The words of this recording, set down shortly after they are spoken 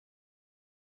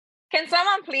Can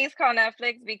someone please call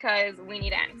Netflix because we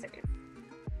need answers?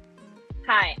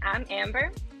 Hi, I'm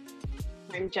Amber.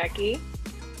 I'm Jackie,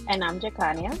 And I'm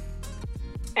Jacania.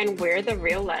 and we're The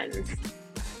Real Lens.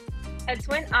 A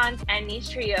twin aunt and niece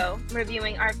trio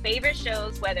reviewing our favorite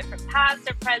shows, whether from past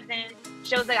or present,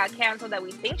 shows that got canceled that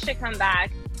we think should come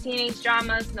back, teenage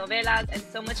dramas, novelas, and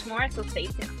so much more, so stay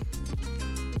tuned.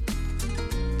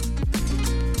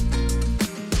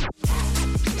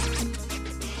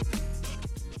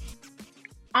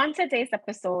 On today's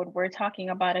episode, we're talking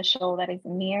about a show that is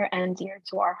near and dear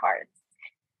to our hearts,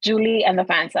 Julie and the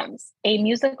Phantoms, a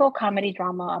musical comedy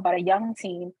drama about a young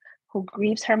teen who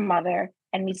grieves her mother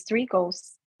and meets three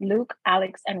ghosts, Luke,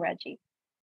 Alex, and Reggie.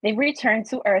 They return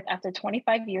to Earth after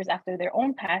 25 years after their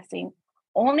own passing,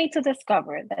 only to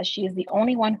discover that she is the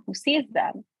only one who sees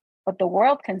them, but the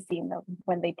world can see them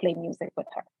when they play music with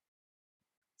her.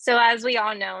 So, as we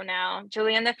all know now,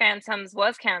 Julie and the Phantoms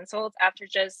was canceled after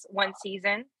just one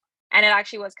season, and it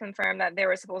actually was confirmed that there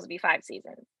were supposed to be 5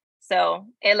 seasons. So,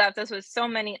 it left us with so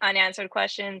many unanswered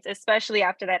questions, especially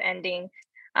after that ending.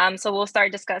 So, we'll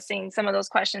start discussing some of those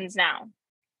questions now.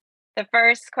 The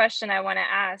first question I want to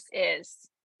ask is,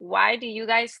 why do you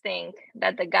guys think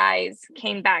that the guys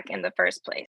came back in the first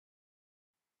place?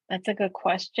 That's a good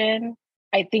question.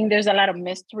 I think there's a lot of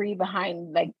mystery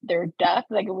behind like their death.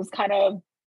 Like it was kind of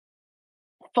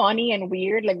funny and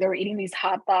weird. Like they were eating these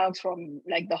hot dogs from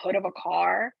like the hood of a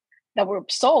car that were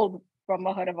sold from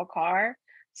the hood of a car.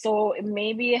 So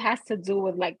maybe it has to do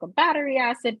with like the battery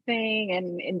acid thing,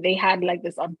 and they had like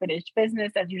this unfinished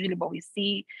business. That's usually what we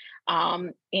see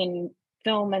in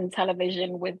film and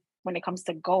television with when it comes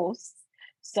to ghosts.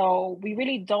 So we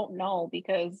really don't know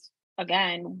because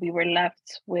again, we were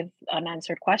left with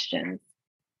unanswered questions.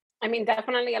 I mean,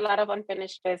 definitely a lot of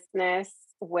unfinished business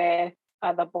with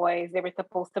the boys. They were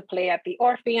supposed to play at the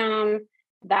Orpheum.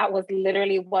 That was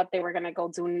literally what they were going to go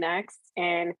do next.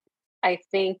 And I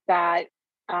think that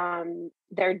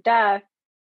their death,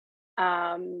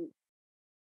 um,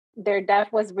 their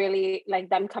death was really like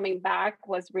them coming back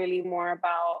was really more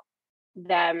about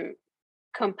them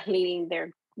completing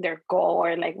their goal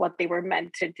or like what they were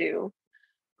meant to do.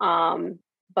 Um,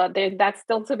 but that's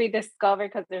still to be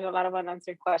discovered because there's a lot of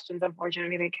unanswered questions.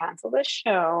 Unfortunately, they canceled the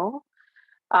show.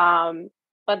 Um,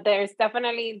 but there's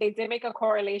definitely they did make a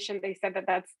correlation. They said that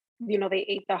that's they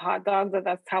ate the hot dogs, that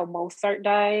that's how Mozart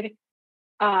died.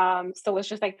 So it's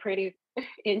just like pretty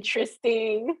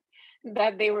interesting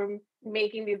that they were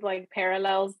making these like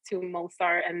parallels to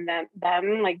Mozart and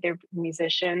them like they're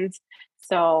musicians.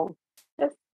 So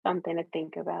just something to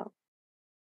think about.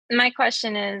 My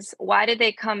question is, why did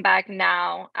they come back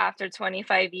now after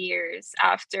 25 years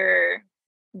after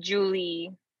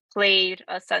Julie played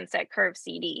a Sunset Curve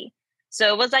CD?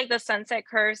 So it was like the Sunset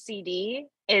Curve CD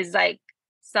is like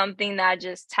something that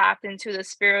just tapped into the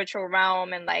spiritual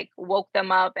realm and like woke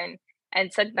them up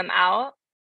and took them out.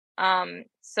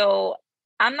 So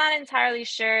I'm not entirely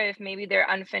sure if maybe their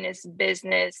unfinished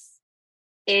business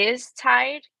is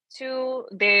tied to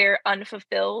their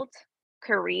unfulfilled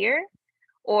career,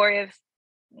 or if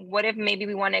what if maybe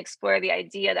we want to explore the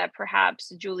idea that perhaps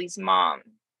Julie's mom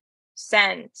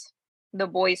sent the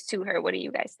boys to her. What do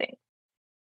you guys think?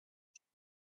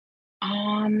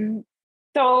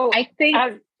 So I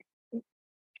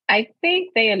I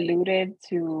think they alluded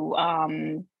to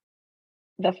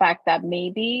the fact that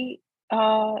maybe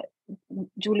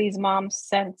Julie's mom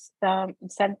sent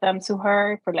them to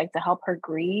her for like to help her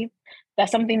grieve.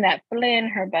 That's something that Flynn,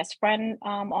 her best friend,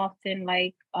 often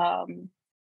like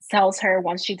tells her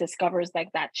once she discovers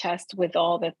like that chest with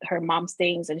all her mom's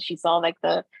things, and she saw like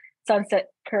the Sunset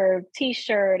Curve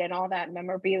T-shirt and all that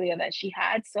memorabilia that she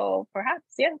had. So perhaps,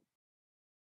 yeah.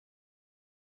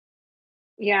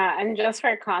 Yeah, and just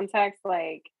for context,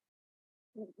 like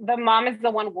the mom is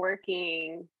the one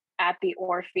working at the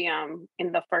Orpheum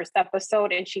in the first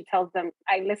episode, and she tells them,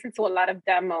 I listened to a lot of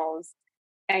demos,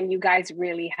 and you guys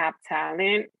really have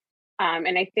talent.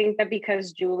 And I think that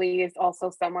because Julie is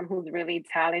also someone who's really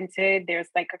talented, there's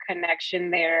like a connection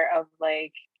there of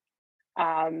like,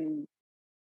 um,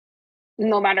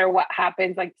 no matter what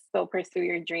happens, like still pursue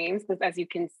your dreams. Because as you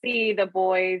can see, the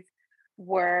boys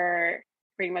were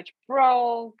pretty much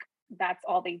broke. That's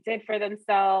all they did for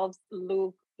themselves.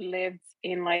 Luke lived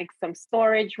in like some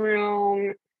storage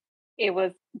room. It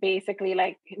was basically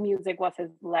like music was his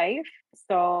life.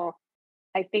 So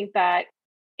I think that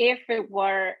if it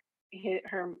were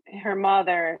her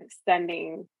mother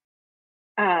sending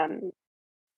um,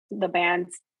 the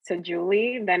bands to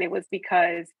Julie, then it was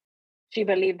because she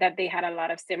believed that they had a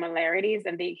lot of similarities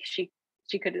and they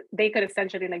could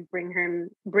essentially like bring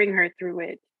her through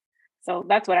it. So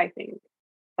that's what I think.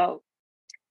 So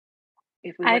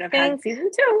if we I would have had think, season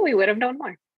 2, we would have known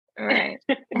more. right.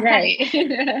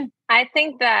 Right. I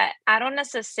think that I don't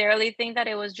necessarily think that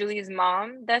it was Julie's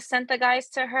mom that sent the guys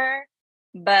to her,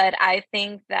 but I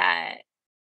think that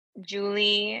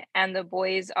Julie and the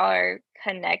boys are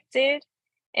connected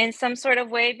in some sort of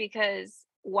way, because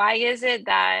why is it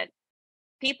that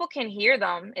people can hear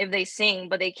them if they sing,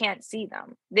 but they can't see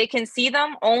them? They can see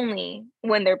them only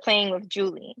when they're playing with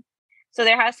Julie. So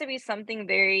there has to be something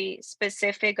very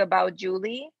specific about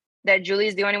Julie, that Julie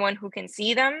is the only one who can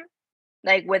see them,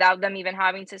 like without them even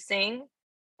having to sing.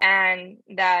 And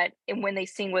that when they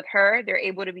sing with her, they're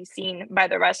able to be seen by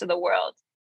the rest of the world.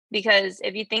 Because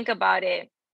if you think about it,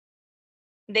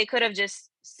 they could have just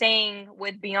sang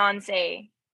with Beyonce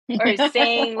or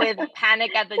sang with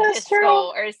Panic at the That's true.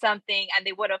 Disco or something, and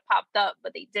they would have popped up,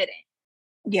 but they didn't.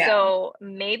 Yeah. So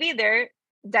maybe they're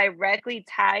directly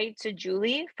tied to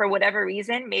Julie for whatever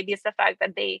reason. Maybe it's the fact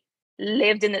that they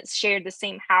lived in shared the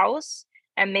same house,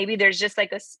 and maybe there's just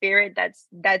like a spirit that's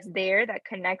there that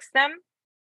connects them.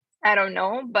 I don't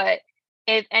know, but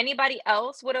if anybody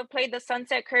else would have played the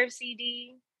Sunset Curve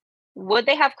CD, would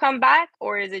they have come back,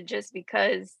 or is it just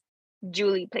because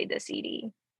Julie played the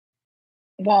CD?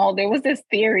 Well, there was this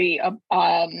theory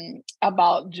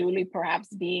about Julie perhaps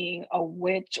being a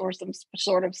witch or some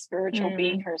sort of spiritual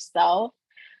being herself,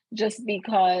 just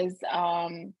because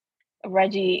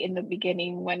Reggie in the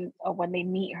beginning, when they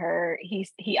meet her,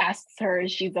 he asks her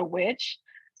if she's a witch.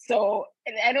 So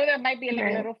I know that might be a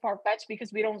little far-fetched,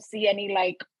 because we don't see any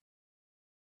like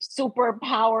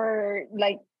superpower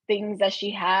like things that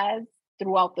she has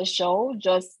throughout the show,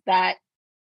 just that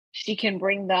she can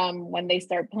bring them when they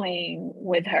start playing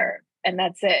with her, and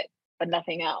that's it, but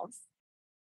nothing else.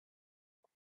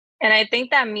 And I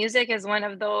think that music is one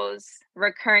of those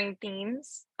recurring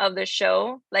themes of the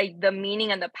show, like the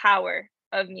meaning and the power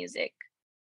of music.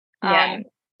 Yeah.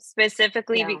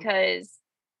 Specifically because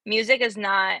music is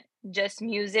not just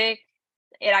music,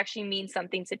 it actually means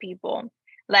something to people.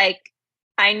 Like,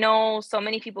 I know so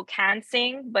many people can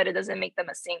sing, but it doesn't make them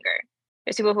a singer.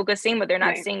 There's people who could sing, but they're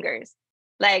not singers.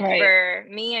 Like for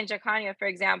me and Jacania, for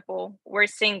example, we're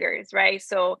singers, right?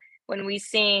 So when we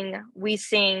sing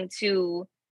to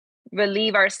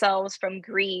relieve ourselves from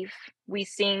grief. We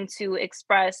sing to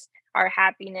express our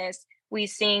happiness. We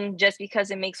sing just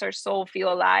because it makes our soul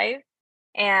feel alive.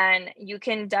 And you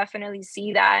can definitely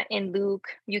see that in Luke.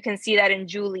 You can see that in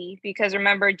Julie, because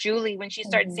remember, Julie, when she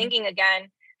started singing again,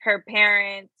 her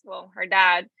parents, well, her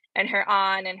dad and her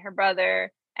aunt and her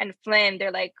brother and Flynn,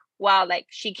 they're like, wow, like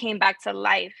she came back to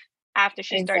life after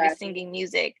she started singing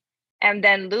music. And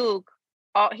then Luke,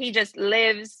 he just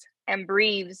lives and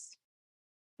breathes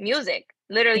music.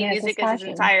 Literally, music is his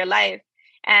entire life.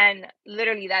 And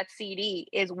literally that CD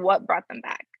is what brought them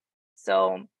back.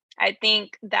 So I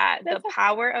think that the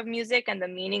power of music and the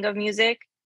meaning of music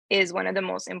is one of the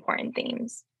most important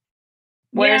themes.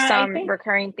 What are some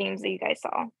recurring themes that you guys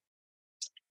saw?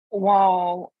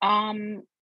 Well,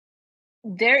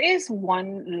 there is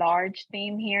one large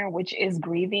theme here, which is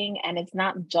grieving, and it's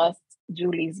not just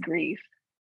Julie's grief.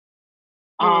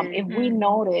 If we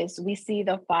notice, we see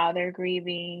the father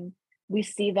grieving, we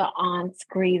see the aunts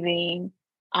grieving,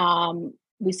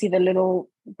 we see the little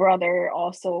brother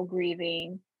also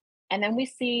grieving, and then we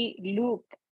see Luke,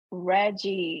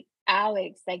 Reggie,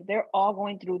 Alex, like they're all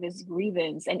going through this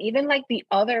grievance. And even like the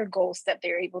other ghosts that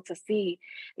they're able to see,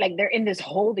 like they're in this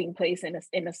holding place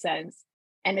in a sense.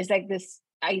 And it's like this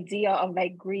idea of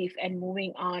like grief and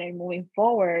moving on and moving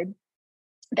forward.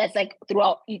 That's like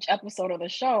throughout each episode of the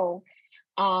show.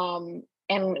 And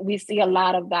we see a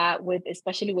lot of that with,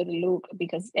 especially with Luke,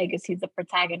 because I guess he's the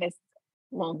protagonist.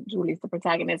 Well, Julie's the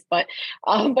protagonist, but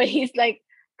he's like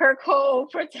her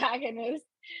co-protagonist.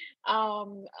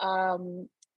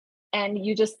 And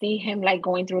you just see him like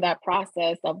going through that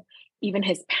process of even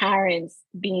his parents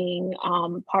being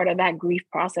part of that grief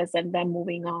process, and then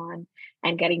moving on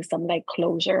and getting some like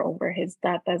closure over his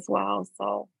death as well.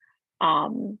 So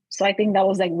I think that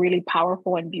was like really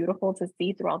powerful and beautiful to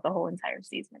see throughout the whole entire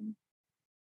season.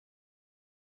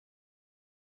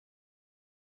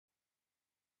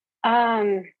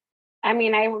 I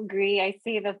mean, I agree. I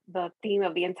see the theme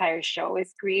of the entire show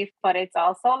is grief, but it's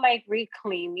also like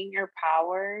reclaiming your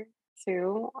power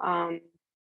too. I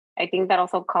think that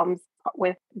also comes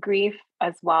with grief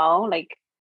as well. Like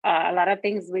a lot of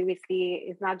things we see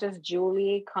is not just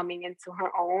Julie coming into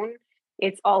her own.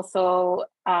 It's also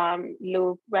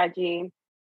Luke, Reggie,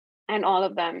 and all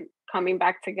of them coming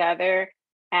back together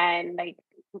and like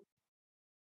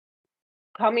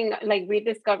coming, like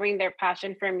rediscovering their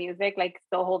passion for music, like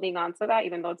still holding on to that,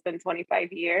 even though it's been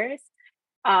 25 years.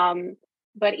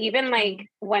 But even like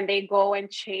when they go and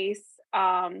chase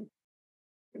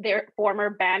their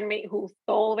former bandmate who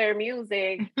stole their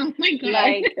music. Oh my God.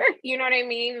 Like, you know what I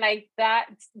mean? Like that,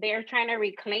 they're trying to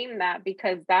reclaim that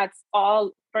because that's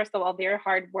all, first of all, their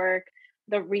hard work,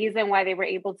 the reason why they were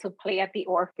able to play at the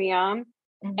Orpheum.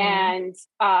 And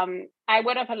I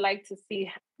would have liked to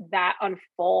see that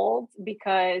unfold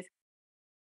because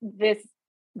this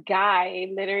guy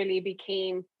literally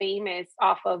became famous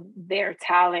off of their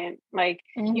talent. Like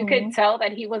you could tell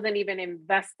that he wasn't even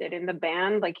invested in the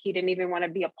band. Like he didn't even want to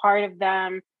be a part of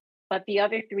them. But the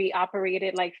other three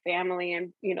operated like family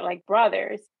and, you know, like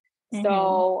brothers.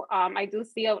 So I do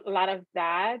see a lot of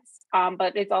that.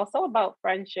 But it's also about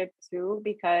friendship too,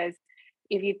 because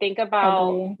if you think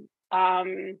about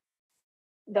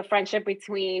the friendship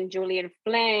between Julie and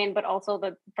Flynn, but also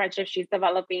the friendship she's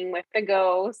developing with the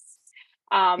ghosts,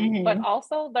 but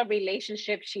also the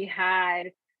relationship she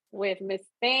had with Miss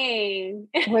Thing.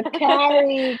 With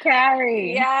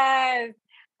Carrie. Yes.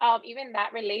 Even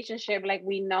that relationship, like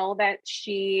we know that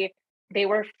they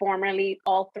were formerly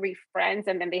all three friends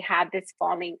and then they had this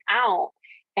falling out.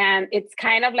 And it's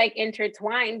kind of like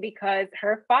intertwined because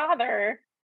her father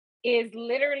is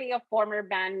literally a former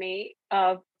bandmate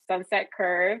of Sunset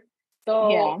Curve.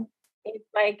 So it's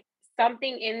like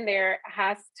something in there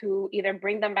has to either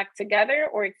bring them back together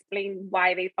or explain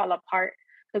why they fell apart.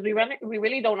 Because we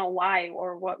really don't know why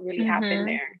or what really happened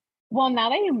there. Well,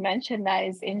 now that you mentioned that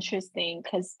is interesting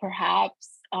because perhaps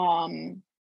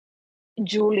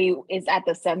Julie is at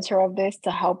the center of this to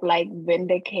help like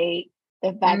vindicate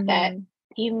the fact that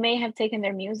he may have taken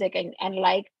their music and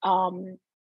like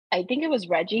I think it was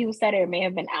Reggie who said it, or it may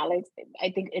have been Alex.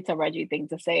 I think it's a Reggie thing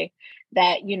to say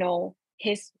that, you know,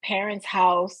 his parents'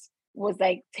 house was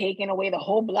like taken away. The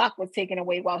whole block was taken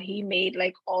away while he made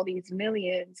like all these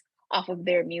millions off of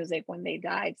their music when they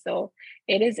died. So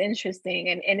it is interesting.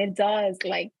 And it does,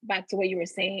 like, back to what you were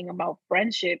saying about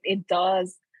friendship, it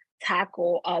does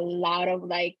tackle a lot of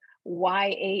like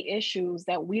YA issues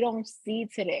that we don't see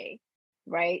today.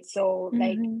 Right. So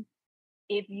like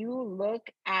if you look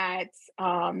at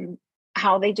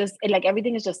how they just like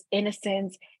everything is just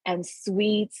innocent and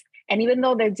sweet, and even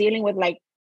though they're dealing with like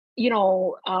you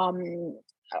know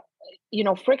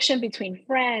friction between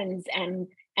friends and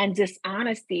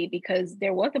dishonesty, because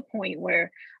there was a point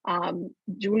where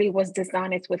Julie was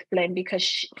dishonest with Flynn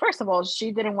because first of all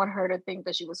she didn't want her to think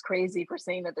that she was crazy for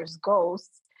saying that there's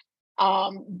ghosts,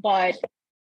 but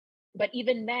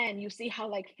even then you see how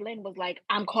like Flynn was like,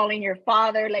 I'm calling your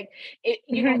father, like it,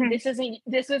 this isn't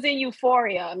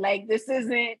Euphoria, like this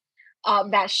isn't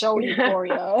that show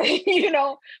Euphoria,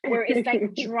 where it's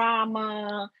like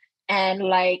drama and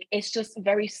like it's just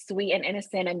very sweet and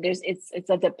innocent, and it's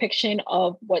a depiction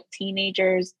of what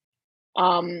teenagers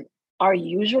are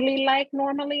usually like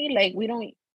normally. Like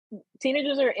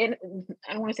teenagers are I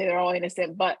don't want to say they're all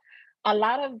innocent, but a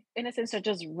lot of innocents are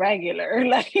just regular,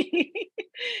 like,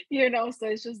 so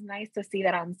it's just nice to see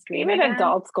that on screen. Even again.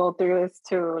 Adults go through this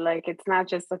too. Like, it's not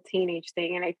just a teenage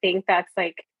thing. And I think that's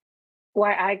like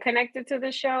why I connected to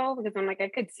the show, because I'm like, I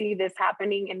could see this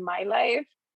happening in my life,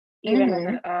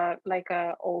 even as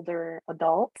a older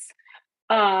adult.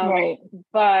 Right.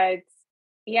 But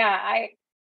yeah,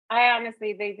 I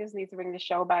honestly, they just need to bring the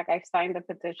show back. I've signed the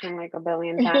petition like 1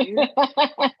 billion times.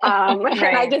 And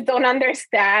I just don't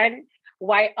understand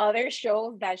why other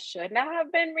shows that should not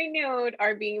have been renewed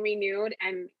are being renewed,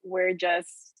 and we're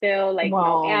just still like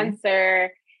no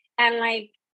answer. And like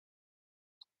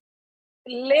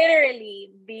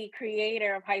literally the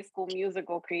creator of High School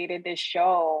Musical created this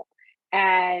show.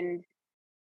 But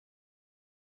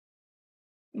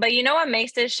you know what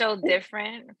makes this show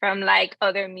different from like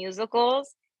other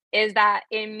musicals is that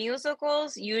in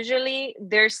musicals, usually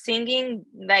they're singing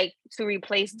like to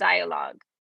replace dialogue.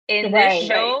 In this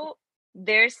show,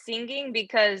 they're singing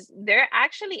because they're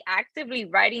actually actively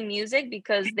writing music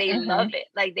because they love it.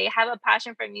 Like they have a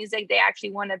passion for music. They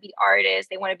actually want to be artists.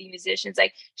 They want to be musicians.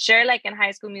 Like sure, like in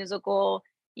High School Musical,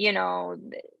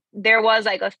 there was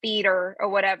like a theater or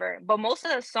whatever. But most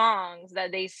of the songs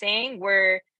that they sang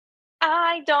were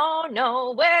I don't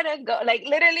know where to go. Like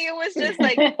literally it was just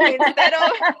like instead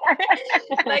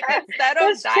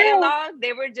of dialogue,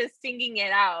 they were just singing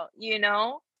it out,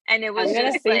 And it was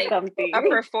just like something. A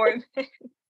performance. I'm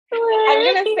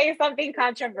gonna say something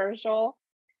controversial.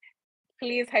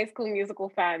 Please, High School Musical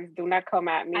fans, do not come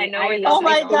at me. I know. Oh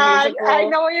my God! I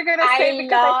know what you're gonna say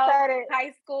because I said it.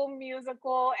 High School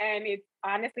Musical, and it's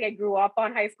honestly, I grew up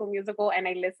on High School Musical, and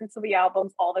I listened to the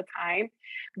albums all the time.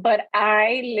 But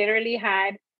I literally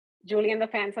had Julie and the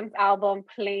Phantoms album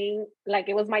playing like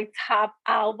it was my top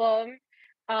album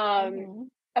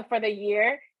for the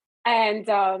year, and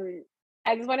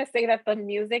I just want to say that the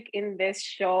music in this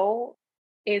show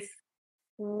is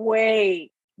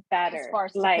way It's better. far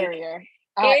Like superior.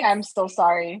 I'm so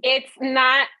sorry. it's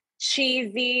not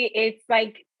cheesy. It's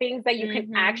like things that you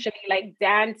can actually like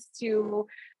dance to,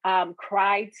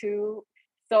 cry to.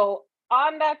 So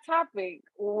on that topic,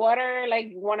 what are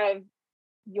like one of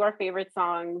your favorite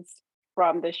songs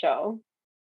from the show?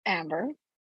 Amber.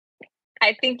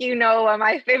 I think you know what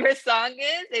my favorite song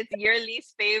is. It's your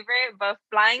least favorite, but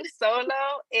Flying Solo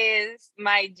is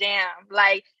my jam.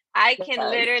 Like I can Yes.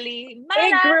 literally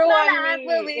It grew my on life me.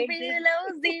 will be It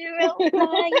below zero,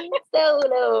 flying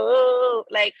solo.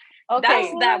 Like that's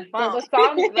Okay, that so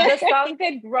bump. the song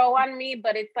did grow on me,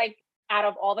 but it's like out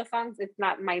of all the songs, it's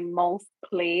not my most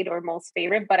played or most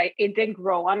favorite, but it did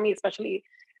grow on me, especially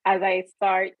as I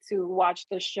start to watch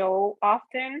the show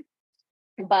often.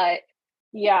 But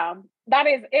yeah,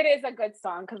 it is a good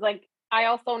song because like I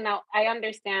also now I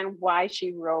understand why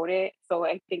she wrote it, so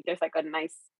I think there's like a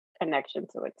nice connection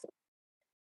to it too.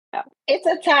 Yeah. It's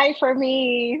a tie for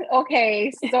me.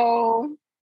 Okay, so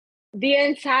the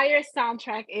entire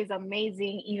soundtrack is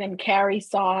amazing. Even Carrie's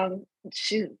song,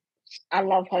 I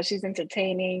love her. She's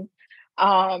entertaining.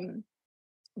 Um,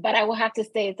 but I will have to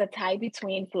say it's a tie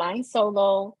between Flying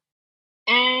Solo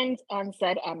and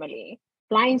Unsaid Emily.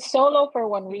 Flying Solo for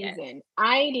one Yes. reason.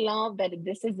 I love that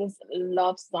this is this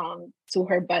love song to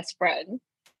her best friend.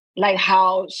 Like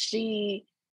how she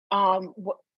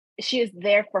is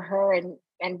there for her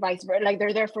and vice versa. Like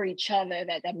they're there for each other,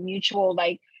 that mutual,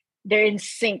 like they're in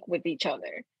sync with each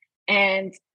other.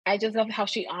 And I just love how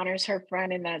she honors her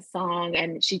friend in that song,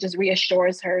 and she just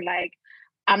reassures her like,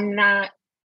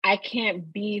 I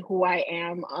can't be who I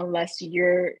am unless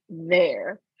you're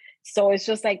there. So it's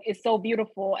just like it's so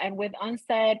beautiful. And with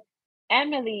Unsaid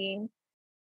Emily,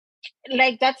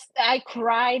 like I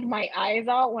cried my eyes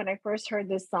out when I first heard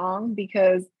this song,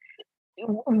 because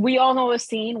we all know a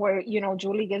scene where, you know,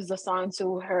 Julie gives the song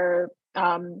to her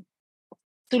to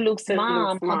Luke's To Luke's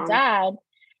mom or mom. dad,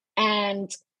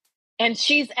 and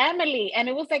she's Emily. And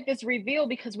it was like this reveal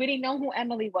because we didn't know who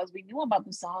Emily was. We knew about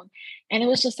the song. And it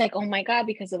was just like, oh my God,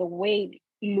 because of the way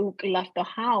Luke left the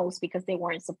house because they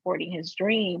weren't supporting his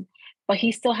dream. But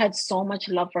he still had so much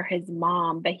love for his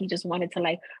mom that he just wanted to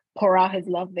like pour out his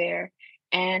love there.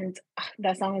 And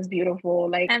that song is beautiful.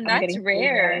 Like And I'm that's getting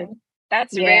rare. teary-eyed.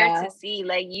 That's rare Yeah. to see.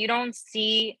 Like you don't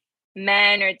see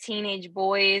men or teenage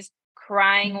boys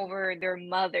crying over their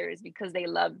mothers because they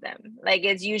love them. Like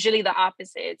it's usually the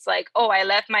opposite. It's like, oh, I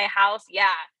left my house. Yeah,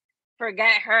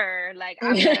 forget her. Like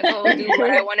I'm gonna go do what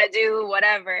I want to do,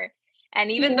 whatever.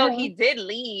 And even though he did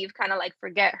leave, kind of like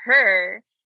forget her,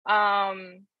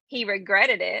 he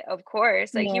regretted it, of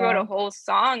course. Like he wrote a whole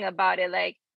song about it.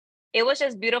 Like it was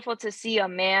just beautiful to see a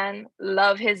man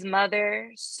love his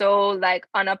mother so like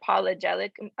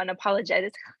unapologetically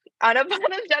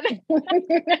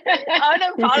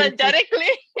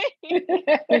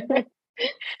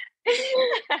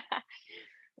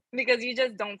because you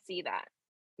just don't see that.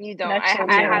 You don't. That's so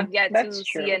I true. have yet That's to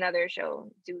true. see another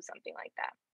show do something like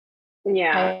that.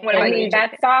 Yeah. What about I mean, you,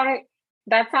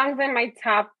 that song's in my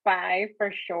top 5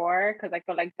 for sure, because I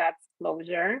feel like that's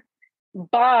closure.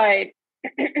 But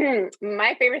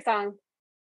my favorite song,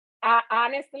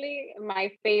 honestly,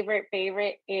 my favorite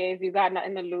is You Got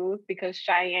Nothing to Lose, because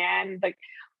Cheyenne, like,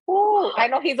 ooh, I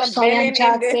know he's a Cheyenne villain in this.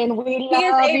 Jackson, we He is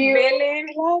love a you. villain,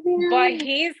 Love you. but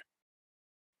he's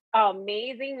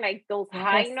amazing, like those What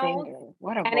high a notes. singer.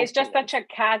 What a And it's just vocalist. such a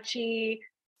catchy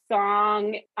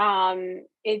song.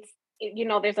 You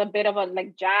know, there's a bit of a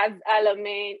like jazz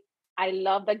element. I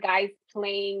love the guys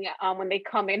playing when they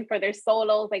come in for their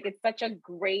solos. Like it's such a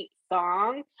great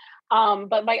song.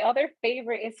 But my other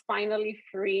favorite is Finally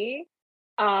Free.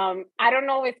 I don't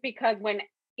know if it's because when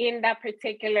in that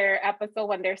particular episode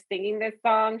when they're singing this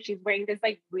song, she's wearing this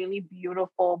like really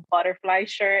beautiful butterfly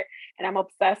shirt, and I'm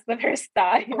obsessed with her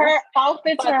style. Her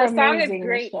outfits But are the song is amazing.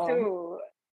 great too.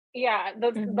 Yeah,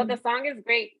 but the song is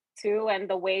great too, and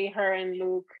the way her and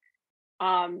Luke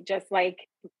just like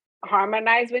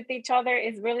harmonize with each other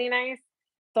is really nice.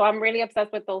 So I'm really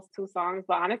obsessed with those 2 songs.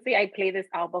 But honestly, I play this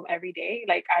album every day.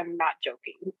 Like I'm not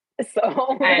joking.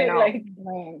 So I know. like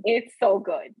it's so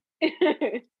good.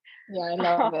 Yeah, I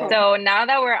love it. So now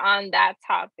that we're on that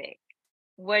topic,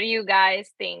 what do you guys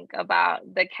think about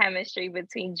the chemistry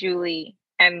between Julie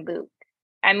and Luke?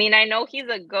 I mean, I know he's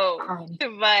a ghost,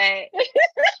 but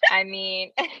I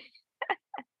mean,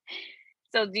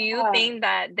 so do you think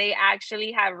that they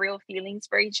actually have real feelings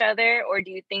for each other, or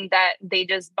do you think that they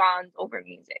just bond over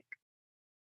music?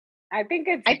 I think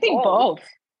both.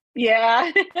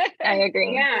 Yeah. I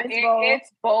agree. Yeah,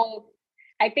 it's both.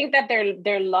 I think that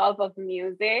their love of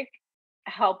music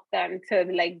helped them to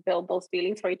like build those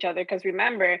feelings for each other. Because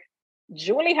remember,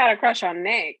 Julie had a crush on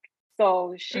Nick,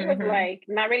 so she was like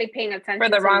not really paying attention for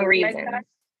the to wrong Luke reasons. like that.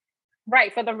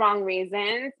 Right, for the wrong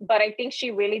reasons. But I think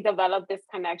she really developed this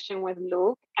connection with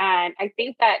Luke, and I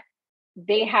think that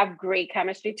they have great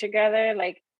chemistry together.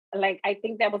 Like I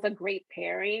think that was a great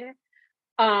pairing.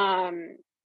 Um,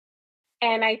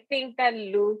 and I think that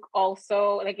Luke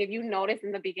also, like, if you notice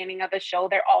in the beginning of the show,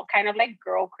 they're all kind of like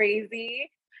girl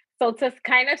crazy. So to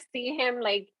kind of see him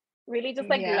like really just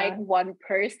like one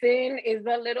person is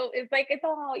a little, it's like it's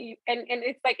all you, and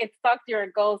it's like it sucks, you're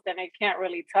a ghost and it can't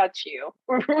really touch you.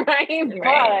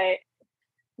 Right.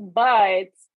 But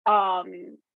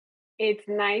it's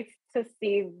nice to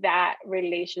see that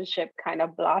relationship kind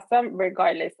of blossom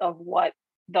regardless of what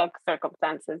the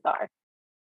circumstances are.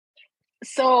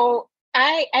 So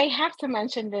I have to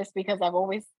mention this because I've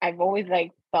always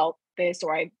like felt this,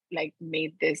 or I like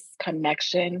made this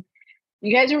connection.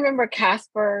 You guys remember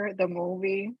Casper the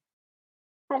movie?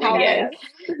 How Yes.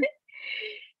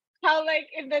 How like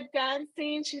in the dance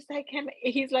scene, he's like, can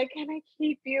I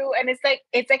keep you? And it's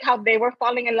like how they were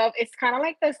falling in love. It's kind of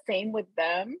like the same with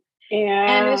them.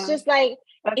 Yeah. And it's just like,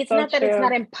 That's it's so not that true. it's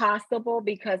not impossible,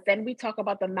 because then we talk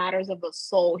about the matters of the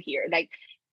soul here. Like,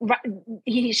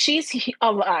 she's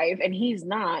alive and he's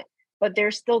not, but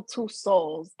there's still two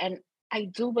souls. And I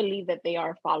do believe that they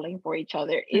are falling for each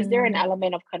other. Is there an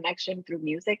element of connection through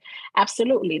music?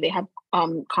 Absolutely. They have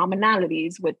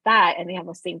commonalities with that, and they have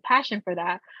the same passion for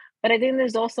that. But I think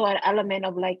there's also an element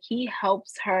of like, he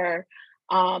helps her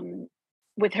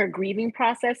with her grieving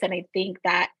process. And I think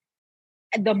that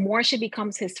the more she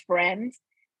becomes his friend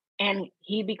and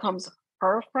he becomes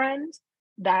her friend,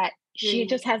 that she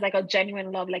just has like a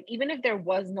genuine love. Like, even if there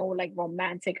was no like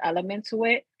romantic element to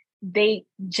it, they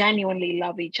genuinely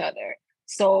love each other.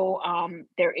 So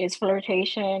there is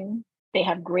flirtation. They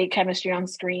have great chemistry on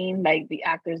screen. Like, the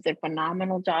actors did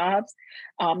phenomenal jobs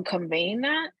conveying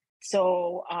that.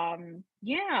 So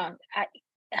yeah,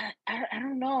 I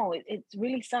don't know. It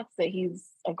really sucks that he's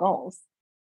a ghost.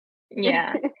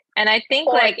 Yeah. And I think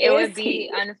like it would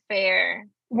be unfair.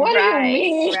 What do you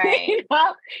mean? Right.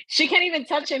 She can't even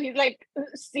touch him. He's like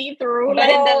see through. But like,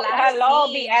 in the last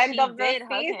the scene, end she of the did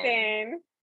hug him. season,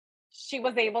 she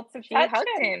was able to She touch hugged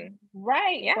him. him.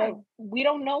 Right. Yeah. But we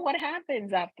don't know what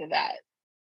happens after that.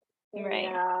 Right.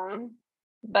 Yeah.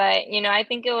 But you know, I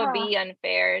think it would be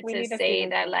unfair We to need to say see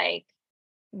that this. like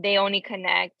they only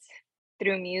connect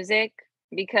through music,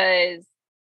 because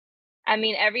I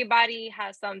mean, everybody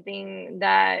has something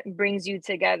that brings you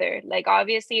together. Like,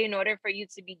 obviously, in order for you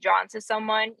to be drawn to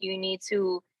someone, you need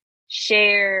to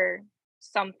share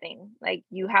something. Like,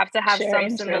 you have to have Share some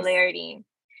interest. similarity.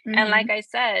 And like I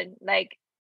said, like,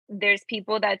 there's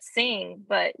people that sing,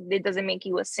 but it doesn't make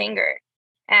you a singer.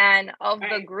 And of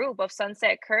the group of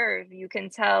Sunset Curve, you can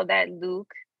tell that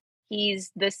Luke,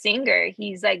 he's the singer.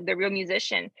 He's like the real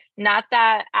musician. Not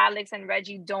that Alex and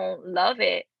Reggie don't love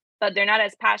it, but they're not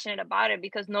as passionate about it,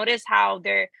 because notice how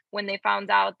when they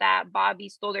found out that Bobby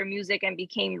stole their music and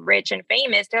became rich and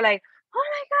famous, they're like, oh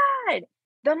my God,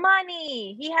 the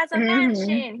money, he has a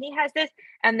mansion, he has this.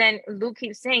 And then Luke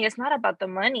keeps saying, it's not about the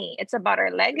money, it's about our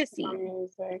legacy.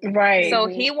 Right. So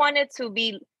he wanted to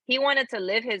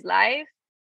live his life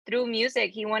through music.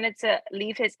 He wanted to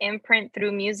leave his imprint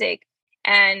through music.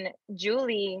 And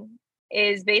Julie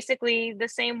is basically the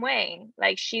same way.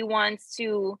 Like, she wants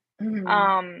to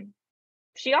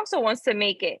she also wants to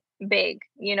make it big,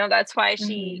 you know. That's why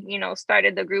she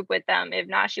started the group with them. If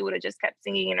not, she would have just kept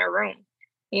singing in her room,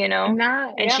 you know.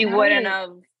 She wouldn't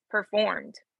have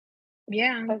performed.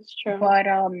 Yeah, that's true. But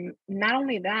not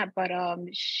only that, but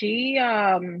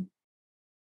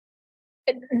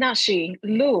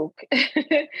Luke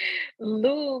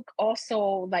Luke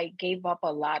also like gave up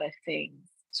a lot of things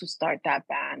to start that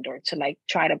band, or to like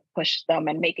try to push them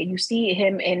and make it. You see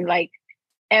him in like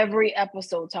every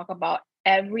episode talk about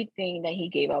everything that he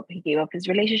gave up. He gave up his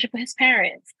relationship with his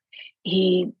parents.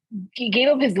 He gave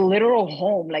up his literal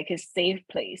home, like his safe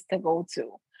place to go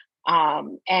to.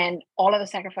 And all of the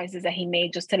sacrifices that he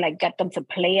made just to like get them to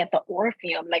play at the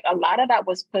Orpheum. Like, a lot of that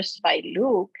was pushed by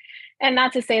Luke. And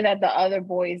not to say that the other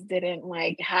boys didn't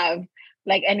like have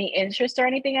like any interest or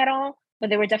anything at all, but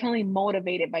they were definitely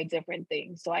motivated by different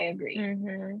things. So I agree.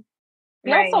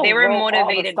 Right. They were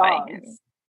motivated by him.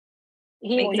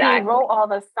 He wrote all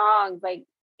the songs. Like,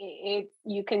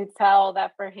 you can tell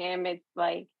that for him, it's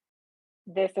like,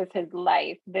 this is his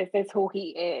life. This is who he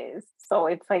is. So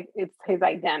it's like, it's his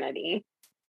identity.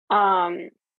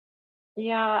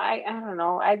 Yeah, I don't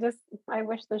know. I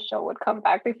wish the show would come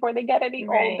back before they get any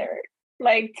older.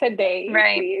 Like today,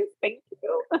 please. Thank you.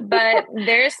 But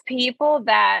there's people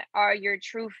that are your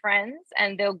true friends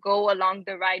and they'll go along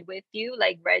the ride with you,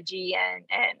 like Reggie and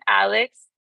Alex.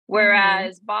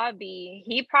 Whereas Bobby,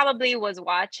 he probably was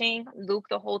watching Luke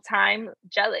the whole time,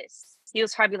 jealous. He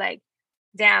was probably like,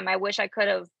 damn, I wish I could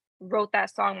have wrote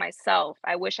that song myself.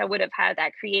 I wish I would have had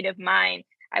that creative mind.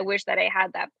 I wish that I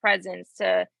had that presence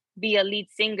to be a lead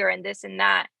singer and this and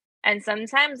that. And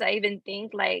sometimes I even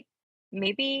think like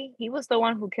maybe he was the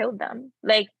one who killed them.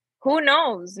 Like, who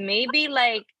knows? Maybe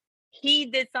like he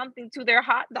did something to their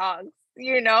hot dogs,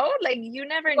 you know? Like you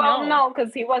never Well, know. no,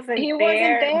 because he wasn't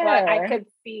there, but I could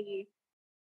see.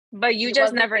 But you He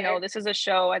just wasn't never there. know. This is a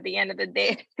show. At the end of the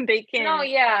day, they can. No,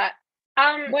 yeah.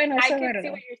 Bueno, I eso es can see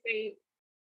verdad. what you're saying.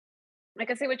 I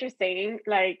can see what you're saying.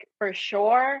 Like for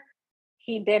sure,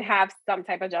 he did have some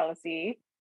type of jealousy,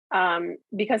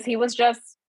 because he was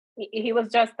just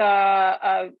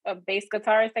a bass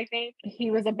guitarist, I think. He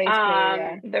was a bass player,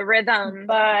 yeah. The rhythm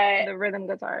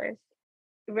guitarist.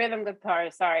 Rhythm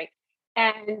guitarist, sorry.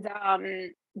 And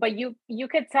but you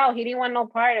could tell he didn't want no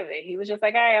part of it. He was just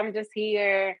like, all right, I'm just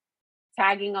here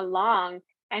tagging along.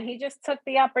 And he just took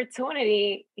the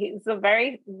opportunity. He's a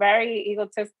very, very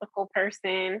egotistical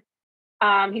person.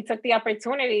 He took the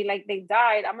opportunity, like they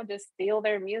died, I'm gonna just steal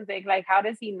their music. Like, how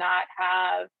does he not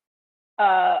have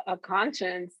a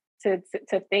conscience to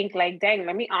think like, dang,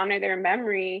 let me honor their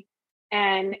memory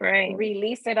and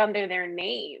release it under their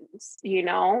names, you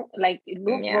know? Like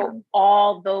Luke wrote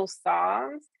all those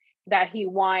songs that he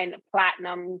won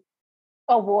platinum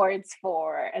awards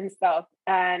for and stuff.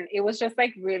 And it was just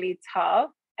like really tough.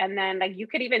 And then like you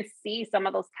could even see some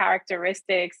of those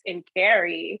characteristics in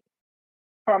Carrie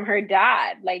from her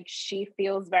dad. Like she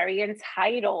feels very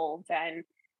entitled. And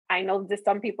I know that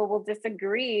some people will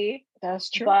disagree. That's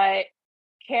true. But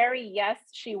Carrie, yes,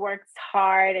 she works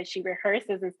hard and she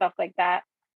rehearses and stuff like that.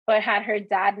 But had her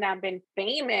dad not been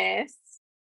famous,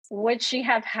 would she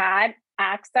have had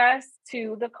access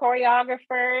to the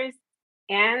choreographers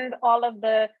and all of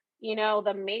the, you know,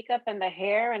 the makeup and the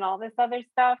hair and all this other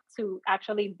stuff to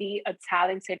actually be a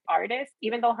talented artist,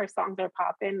 even though her songs are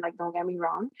popping, like don't get me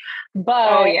wrong.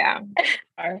 But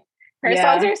her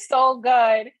songs are so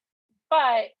good.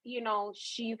 But you know,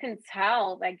 you can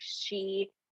tell like she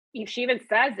even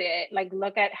says it, like,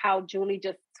 look at how Julie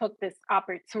just took this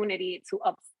opportunity to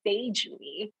upstage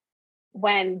me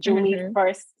when Julie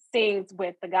first sings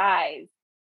with the guys.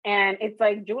 And it's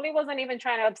like Julie wasn't even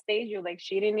trying to upstage you. Like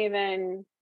she wasn't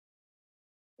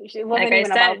like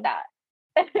even about that.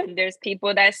 There's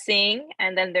people that sing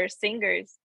and then there's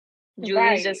singers.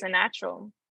 Julie's just a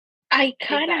natural. I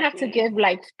kind of have to give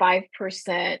like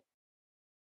 5%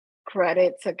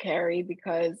 credit to Carrie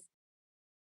because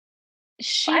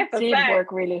she 5%. Did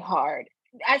work really hard.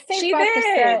 I say she 5%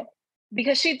 did.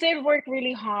 Because she did work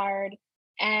really hard.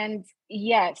 And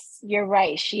yes, you're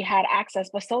right. She had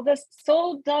access, but so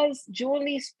does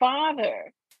Julie's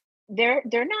father. They're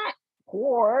not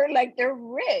poor, like they're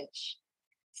rich.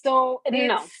 So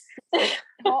no.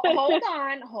 hold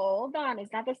on.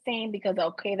 It's not the same because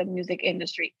the music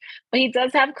industry, but he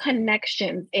does have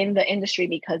connections in the industry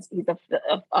because he's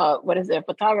a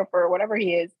photographer or whatever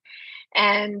he is,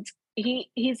 and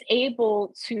he's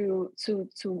able to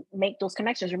make those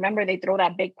connections. Remember, they throw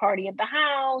that big party at the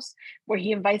house where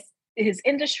he invites his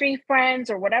industry friends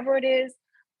or whatever it is.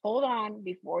 Hold on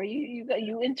before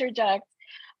you interject.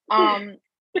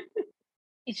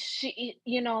 She,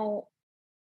 you know,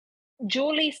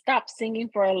 Julie stopped singing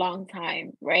for a long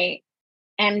time, right?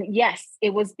 And yes,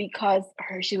 it was because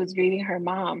she was grieving her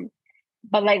mom.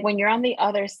 But like when you're on the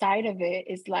other side of it,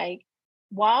 it's like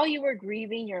while you were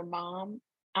grieving your mom,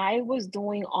 I was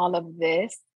doing all of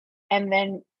this, and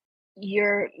then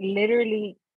you're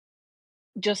literally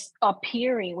just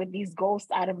appearing with these ghosts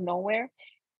out of nowhere.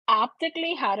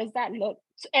 Optically, how does that look?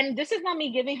 And this is not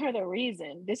me giving her the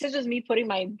reason. This is just me putting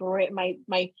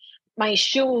my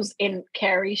shoes in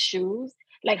Carrie's shoes.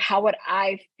 Like, how would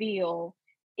I feel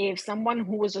if someone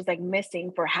who was just like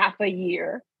missing for half a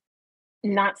year,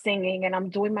 not singing, and I'm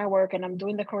doing my work and I'm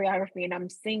doing the choreography and I'm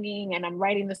singing and I'm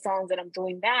writing the songs and I'm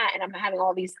doing that and I'm having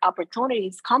all these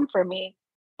opportunities come for me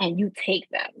and you take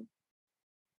them?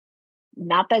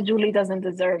 Not that Julie doesn't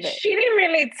deserve it. She didn't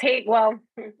really take, well,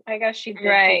 I guess she did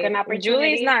take an opportunity.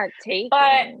 Julie's not taking.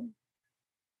 But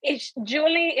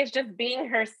Julie is just being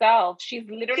herself. She's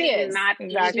literally not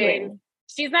even,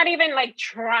 she's not even like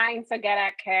trying to get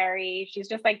at Carrie. She's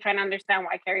just like trying to understand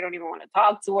why Carrie don't even want to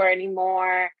talk to her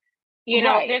anymore. You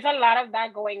know, there's a lot of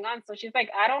that going on. So she's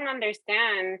like, I don't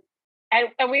understand.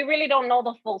 And we really don't know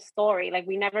the full story. Like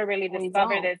we never really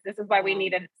discovered this. This is why we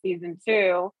needed season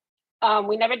 2.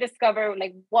 we never discovered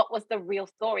like what was the real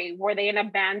story. Were they in a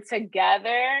band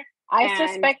together? I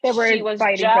suspect they were she was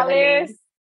fighting for the lead. jealous,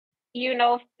 you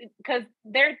know, because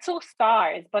they're two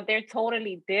stars, but they're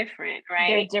totally different, They're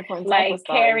right? different type of Like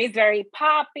stars. Carrie's very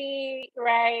poppy,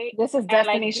 right? This is And like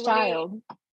Destiny's Julie, Child.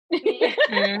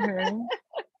 Mhm.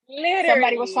 literally,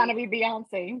 Somebody was trying to be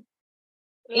Beyonce.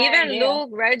 Even like, Yeah. Luke,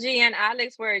 Reggie, and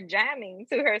Alex were jamming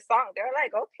to her song. They were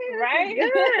like, okay, right? this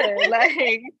is good.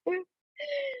 Like,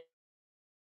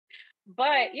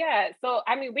 But yeah, so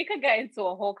I mean, we could get into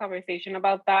a whole conversation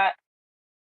about that.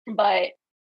 But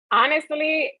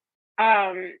honestly,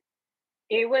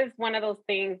 it was one of those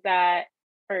things that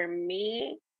for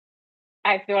me,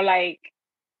 I feel like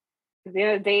at the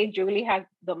end of the day, Julie has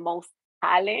the most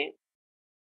talent.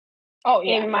 Oh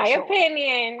yeah, In for my sure.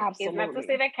 opinion, it's not to Absolutely.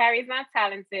 say that Carrie's not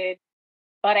talented,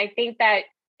 but I think that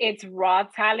it's raw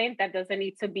talent that doesn't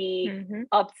need to be mhm.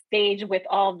 upstage with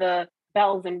all the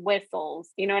bells and whistles.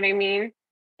 You know what I mean?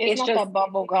 It's It's not just the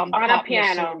bubblegum on a pop machine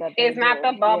piano. that they It's not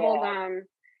the do. bubble Yeah. gum.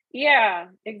 Yeah,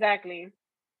 exactly.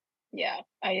 Yeah,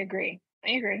 I agree.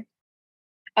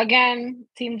 Again,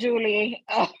 Team Julie.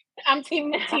 I'm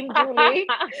Team Julie,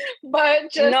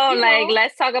 but just No, like,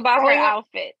 let's talk about her growing up-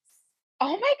 outfits.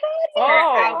 Oh my God! Oh, Yes,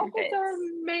 Her her outfits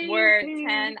are were amazing.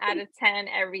 10 out of 10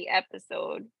 every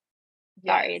episode.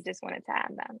 Sorry, I Yes, just wanted to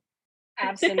add that.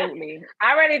 absolutely.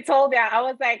 I already told you. I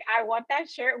was like, I want that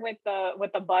shirt with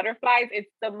the butterflies.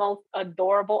 It's the most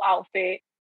adorable outfit.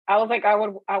 I was like,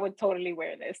 I would totally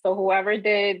wear this. So whoever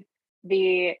did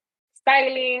the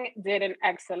styling did an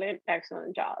excellent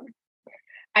job.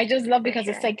 I just love For because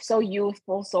it's sure. like so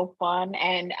youthful, so fun,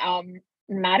 and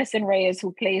Madison Reyes,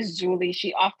 who plays Julie,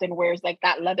 she often wears like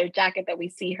that leather jacket that we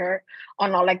see her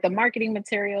on all like the marketing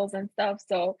materials and stuff.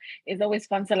 So it's always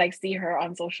fun to like see her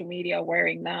on social media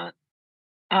wearing that.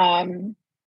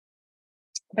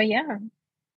 But yeah,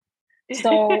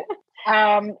 so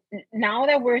now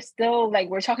that we're still like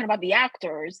we're talking about the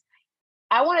actors,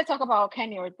 I want to talk about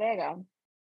Kenny Ortega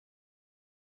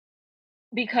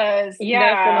because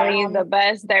Definitely the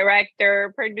best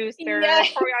director, producer, yeah,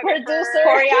 choreographer.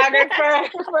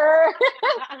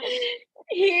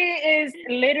 He is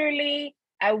literally,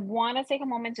 I want to take a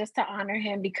moment just to honor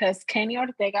him because Kenny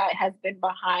Ortega has been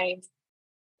behind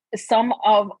some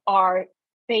of our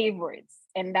favorites,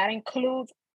 and that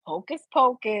includes Hocus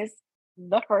Pocus,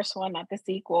 the first one, not the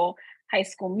sequel, High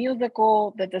School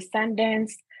Musical, The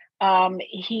Descendants.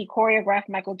 He choreographed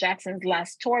Michael Jackson's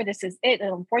last tour, This Is It,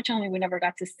 and unfortunately we never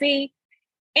got to see.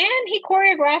 And he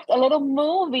choreographed a little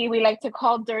movie we like to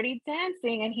call Dirty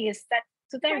Dancing, and he is set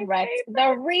to direct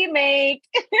the remake.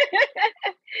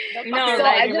 No, So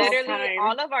like I just- literally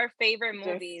all of our favorite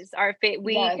movies are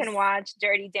we Yes. can watch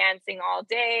Dirty Dancing all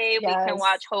day. We can Yes.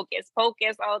 watch Hocus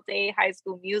Pocus all day, High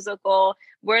School Musical.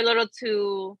 We're a little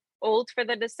too old for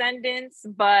The Descendants,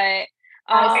 but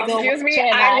Excuse me,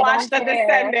 I watched The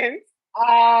Descendants.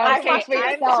 okay, speak for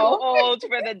I'm too yourself. old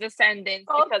for The Descendants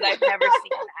because I've never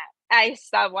seen that. I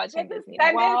stopped watching The Disney.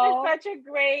 Descendants is such a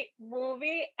great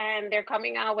movie, and they're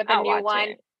coming out with a I'll new watch one.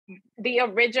 it. The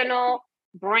original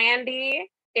Brandy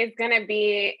is gonna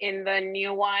be in the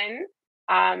new one,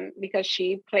 because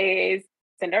she plays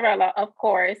Cinderella, of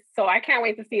course. So I can't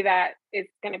wait to see that.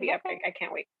 It's gonna be epic. I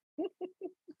can't wait.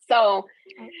 So,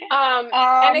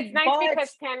 and it's nice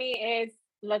because Kenny is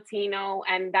Latino,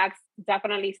 and that's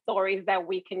definitely stories that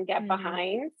we can get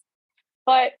behind.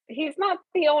 But he's not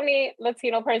the only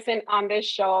Latino person on this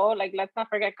show. Like, let's not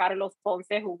forget Carlos Ponce,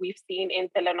 who we've seen in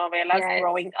telenovelas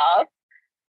growing up,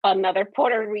 another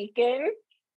Puerto Rican.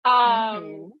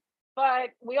 But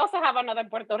we also have another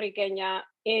Puerto Riqueña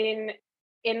in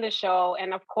the show.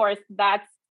 And of course, that's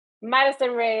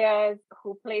Madison Reyes,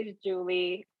 who plays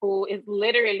Julie, who is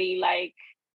literally like,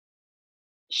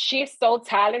 she's so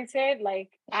talented. Like,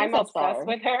 I'm obsessed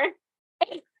with her.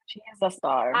 She is a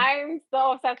star. I'm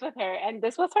so obsessed with her. And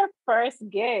this was her first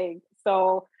gig.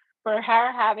 So for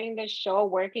her having this show,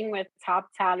 working with top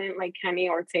talent like Kenny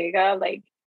Ortega, like,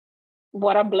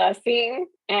 what a blessing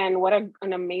and what an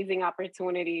amazing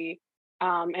opportunity.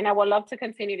 And I would love to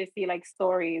continue to see like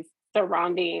stories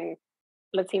surrounding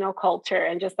Latino culture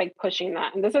and just like pushing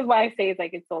that. And this is why I say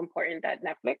it's so important that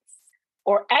Netflix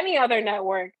or any other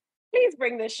network, please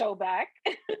bring this show back.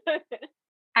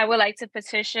 I would like to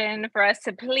petition for us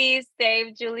to please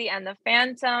save Julie and the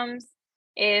Phantoms.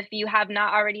 If you have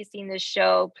not already seen this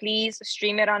show, please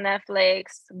stream it on Netflix.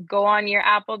 Go on your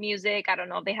Apple Music. I don't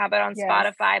know if they have it on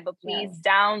Spotify, but please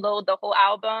download the whole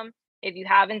album. If you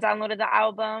haven't downloaded the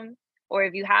album, or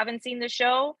if you haven't seen the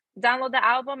show, download the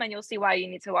album and you'll see why you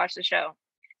need to watch the show.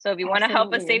 So if you want to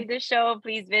help us save this show,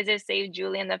 please visit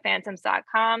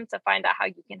SaveJulieandThePhantoms.com to find out how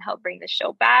you can help bring the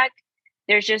show back.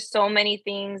 there's just so many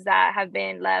things that have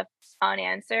been left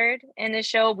unanswered in the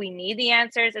show. We need the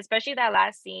answers, especially that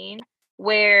last scene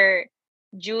where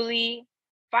Julie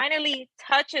finally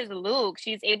touches Luke.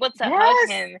 She's able to hug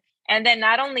him. And then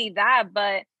not only that,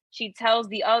 but she tells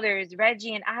the others,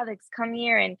 Reggie and Alex, come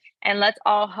here and let's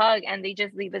all hug. And they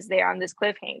just leave us there on this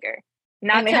cliffhanger.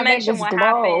 Not to mention what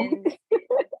happens.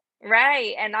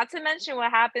 Right. And not to mention what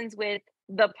happens with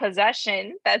the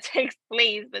possession that takes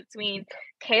place between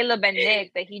Caleb and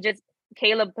Nick, that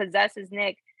Caleb possesses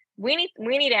Nick. We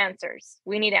need answers.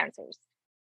 We need answers.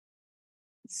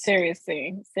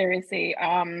 Seriously.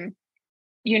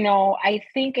 You know, I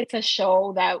think it's a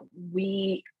show that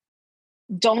we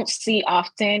don't see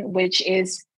often, which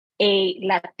is a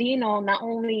Latino, not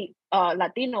only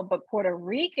Latino, but Puerto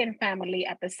Rican family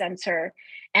at the center,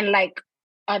 and like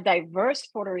a diverse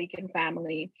Puerto Rican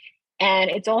family.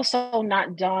 And it's also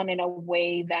not done in a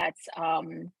way that's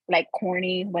like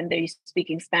corny when they're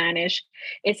speaking Spanish.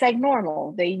 It's like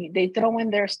normal. They throw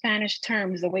in their Spanish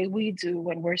terms the way we do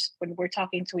when we're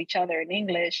talking to each other in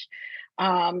English.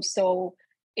 So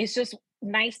it's just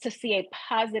nice to see a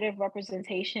positive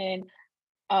representation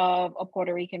of a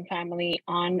Puerto Rican family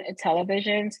on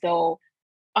television. So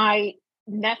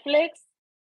Netflix,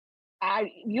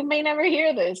 you may never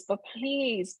hear this, but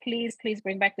please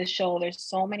bring back the show. There's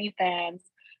so many fans,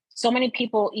 so many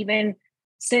people, even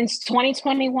since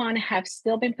 2021, have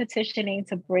still been petitioning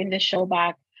to bring the show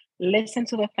back. Listen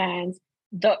to the fans.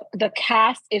 The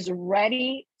cast is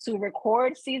ready to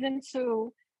record season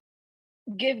 2.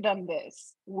 Give them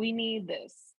this. We need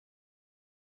this.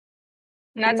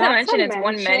 Not to mention it's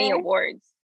won many awards.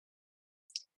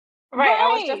 Right. I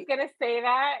was just gonna say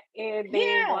that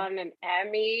they won an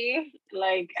Emmy.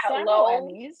 Like, hello.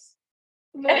 Emmys.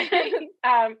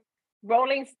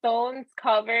 Rolling Stones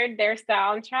covered their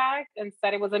soundtrack and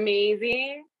said it was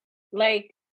amazing.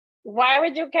 Like, why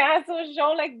would you cancel a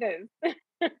show like this?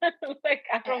 Like,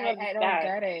 I don't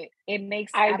get it. It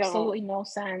makes absolutely no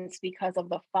sense because of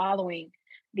the following,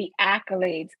 the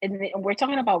accolades, and we're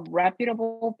talking about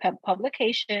reputable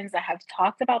publications that have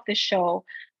talked about this show,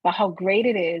 about how great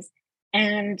it is.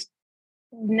 And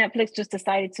Netflix just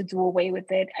decided to do away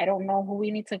with it. I don't know who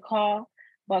we need to call,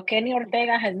 but Kenny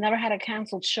Ortega has never had a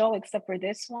canceled show except for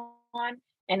this one,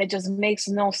 and it just makes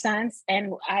no sense.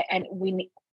 And we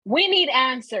need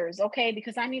answers, okay?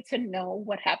 Because I need to know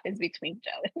what happens between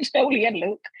Jolie and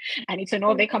Luke. I need to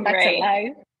know if they come back to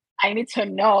life. I need to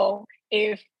know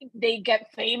if they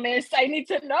get famous. I need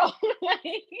to know.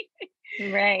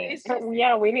 Right.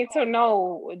 Yeah, we need to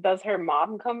know, does her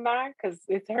mom come back? Because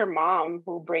it's her mom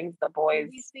who brings the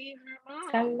boys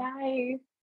to life.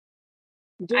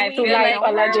 I feel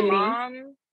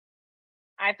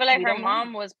like her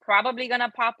mom was probably going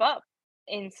to pop up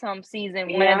in some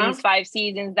season, one of these 5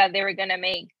 seasons that they were going to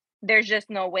make. There's just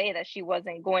no way that she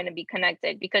wasn't going to be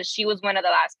connected, because she was one of the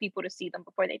last people to see them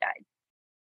before they died.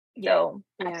 So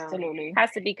absolutely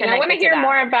has to be connected. I want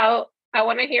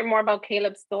to hear more about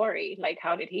Caleb's story. Like,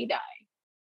 how did he die?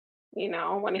 You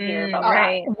know, I want to hear about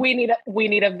that. We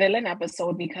need a villain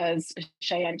episode, because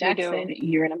Cheyenne Jackson,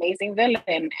 you're an amazing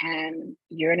villain and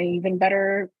you're an even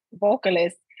better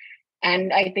vocalist.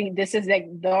 And I think this is like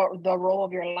the role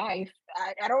of your life.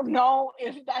 I don't know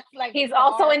if that's like... He's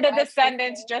also in The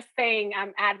Descendants, just saying,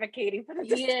 I'm advocating for The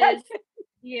Descendants.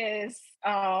 Yes.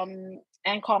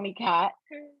 And Call Me Kat.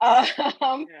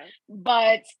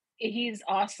 But he's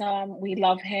awesome. We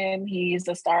love him. He's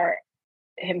a star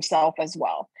himself as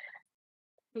well.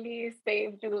 Please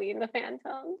save Julie and the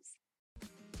Phantoms.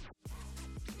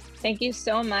 Thank you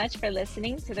so much for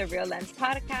listening to the Real Lens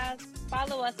podcast.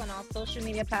 Follow us on all social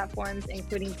media platforms,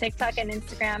 including TikTok and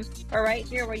Instagram, or right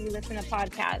here where you listen to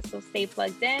podcasts. So stay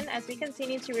plugged in as we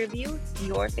continue to review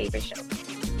your favorite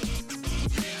shows.